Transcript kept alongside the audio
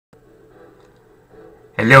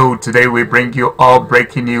Hello, today we bring you all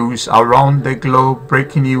breaking news around the globe,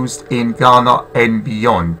 breaking news in Ghana and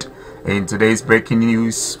beyond. In today's breaking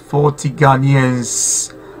news, 40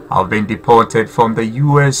 Ghanaians have been deported from the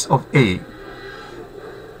US of A.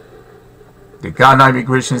 The Ghana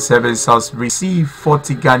Immigration Service has received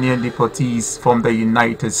 40 Ghanaian deportees from the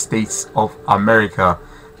United States of America.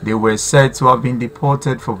 They were said to have been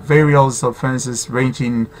deported for various offenses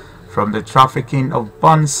ranging from the trafficking of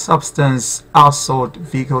banned substance, assault,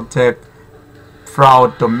 vehicle theft,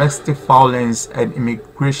 fraud, domestic violence, and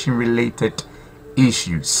immigration-related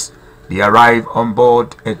issues. They arrived on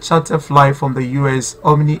board a charter flight from the U.S.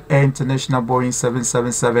 Omni Air International Boeing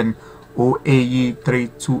 777 OAE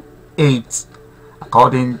 328.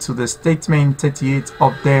 According to the statement, 38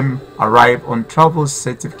 of them arrived on travel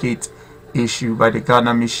certificate issued by the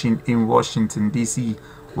Ghana Mission in Washington, D.C.,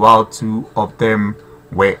 while 2 of them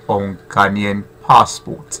were on Ghanaian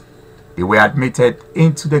passport. They were admitted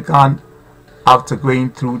into the Ghana after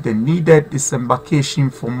going through the needed disembarkation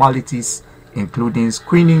formalities, including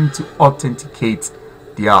screening to authenticate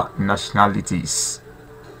their nationalities.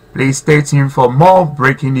 Please stay tuned for more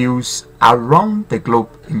breaking news around the globe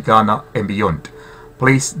in Ghana and beyond.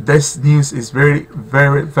 Please, this news is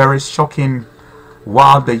very shocking.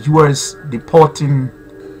 While the US deporting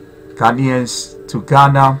Ghanaians to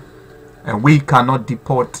Ghana, and we cannot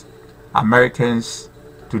deport Americans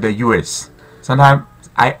to the US. Sometimes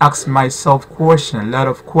I ask myself a lot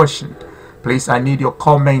of questions. Please, I need your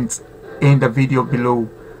comments in the video below.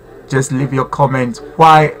 Just leave your comments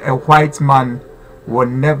why a white man will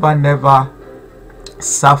never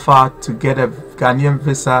suffer to get a Ghanaian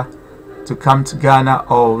visa to come to Ghana,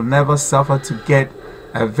 or never suffer to get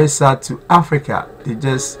a visa to Africa. They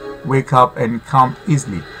just wake up and come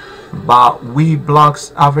easily. But we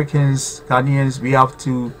blacks, Africans, Ghanaians, we have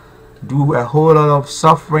to do a whole lot of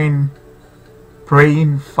suffering,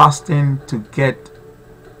 praying, fasting to get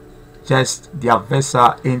just their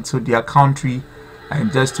visa into their country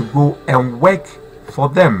and just to go and work for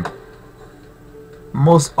them.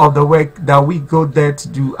 Most of the work that we go there to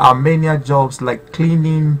do are menial jobs like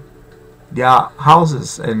cleaning their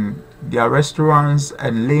houses and their restaurants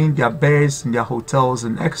and laying their beds in their hotels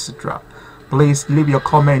and etc. Please leave your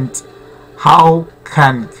comment. How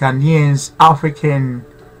can Ghanaians, African,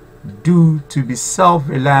 do to be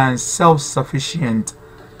self-reliant, self-sufficient,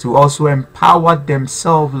 to also empower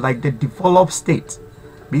themselves like the developed state?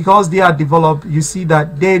 Because they are developed, you see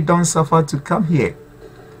that they don't suffer to come here.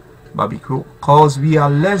 But because we are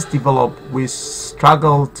less developed, we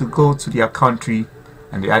struggle to go to their country,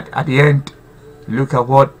 and at the end, look at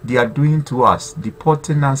what they are doing to us,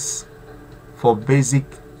 deporting us for basic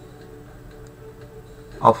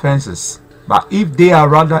offenses. But if they are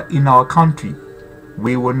rather in our country,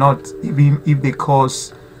 we will not, even if they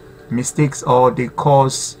cause mistakes or they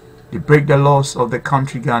break the laws of the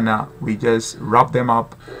country Ghana, we just wrap them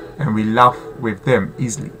up and we laugh with them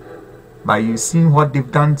easily. But you see what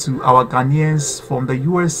they've done to our Ghanaians from the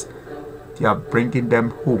US, they are bringing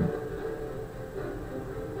them home.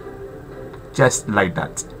 Just like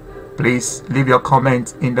that. Please leave your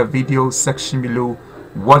comment in the video section below.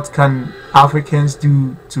 What can Africans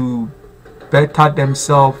do to better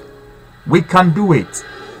themselves? We can do it.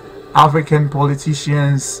 African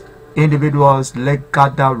politicians, individuals, let's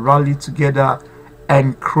gather, rally together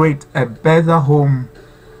and create a better home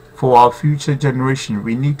for our future generation.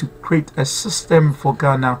 We need to create a system for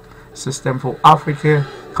Ghana, system for African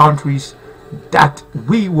countries, that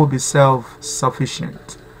we will be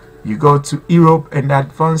self-sufficient. You go to Europe and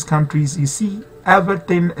advanced countries, you see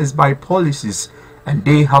everything is by policies, and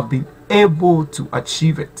they have been able to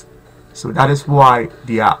achieve it. So that is why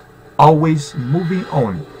they are always moving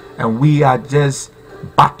on, and we are just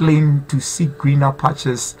battling to see greener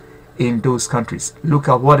patches in those countries. Look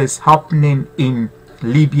at what is happening in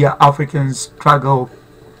Libya. Africans struggle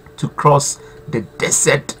to cross the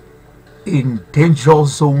desert in danger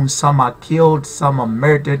zones. Some are killed, some are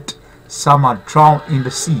murdered, some are drowned in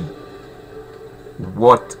the sea.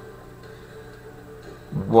 What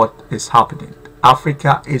is happening?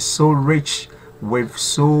 Africa is so rich with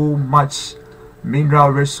so much mineral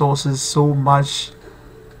resources, so much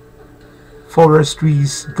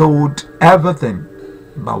forestries, gold, everything.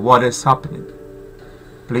 But what is happening?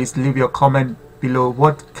 Please leave your comment below.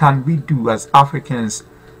 What can we do as Africans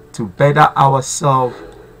to better ourselves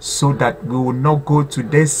so that we will not go to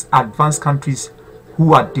these advanced countries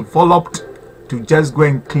who are developed to just go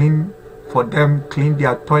and clean for them, clean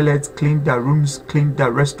their toilets, clean their rooms, clean their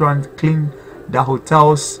restaurants, clean their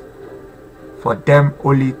hotels, for them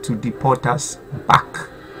only to deport us back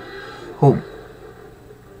home.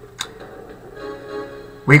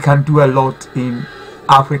 We can do a lot in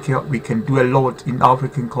Africa, we can do a lot in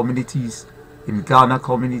African communities, in Ghana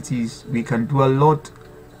communities. We can do a lot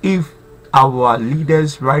if our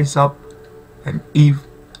leaders rise up, and if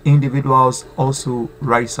individuals also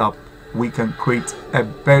rise up. We can create a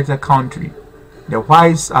better country. The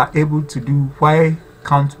whites are able to do, why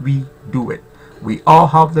can't we do it? We all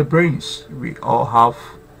have the brains. We all have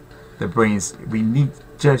the brains. We need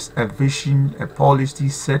just a vision, a policy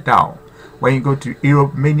set down. When you go to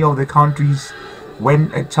Europe, many of the countries,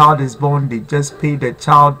 when a child is born, they just pay the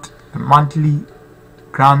child a monthly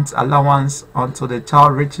grant allowance until the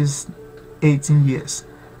child reaches 18 years.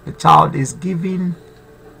 The child is given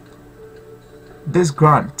this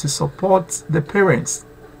grant to support the parents.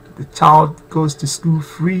 The child goes to school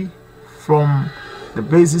free from the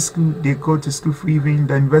basic school. They go to school free. Even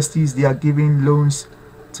the universities, they are giving loans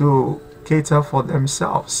to cater for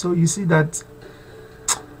themselves. So you see that.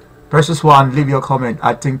 Precious one, leave your comment.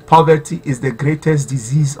 I think poverty is the greatest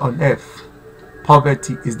disease on earth.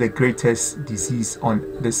 Poverty is the greatest disease on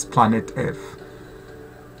this planet earth.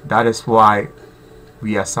 That is why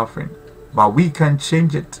we are suffering. But we can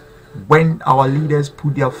change it when our leaders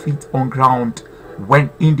put their feet on ground. When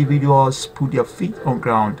individuals put their feet on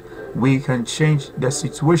ground, we can change the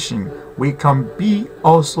situation. We can be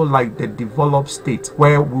also like the developed states,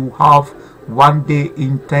 where we'll have one day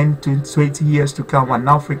in 10 to 20 years to come, in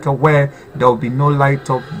Africa, where there will be no light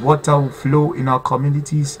of water will flow in our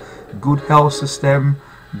communities, good health system,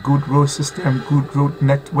 good road system, good road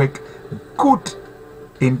network, good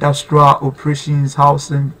industrial operations,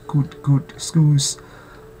 housing, good schools,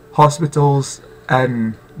 hospitals,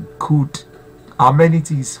 and good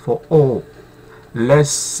amenities for all. Let's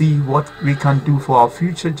see what we can do for our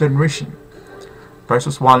future generation.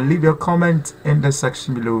 Precious one, leave your comment in the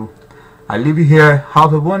section below. I leave you here.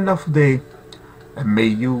 Have a wonderful day, and may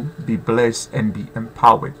you be blessed and be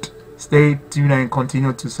empowered. Stay tuned and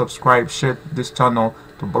continue to subscribe, share this channel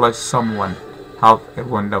to bless someone. Have a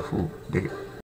wonderful day.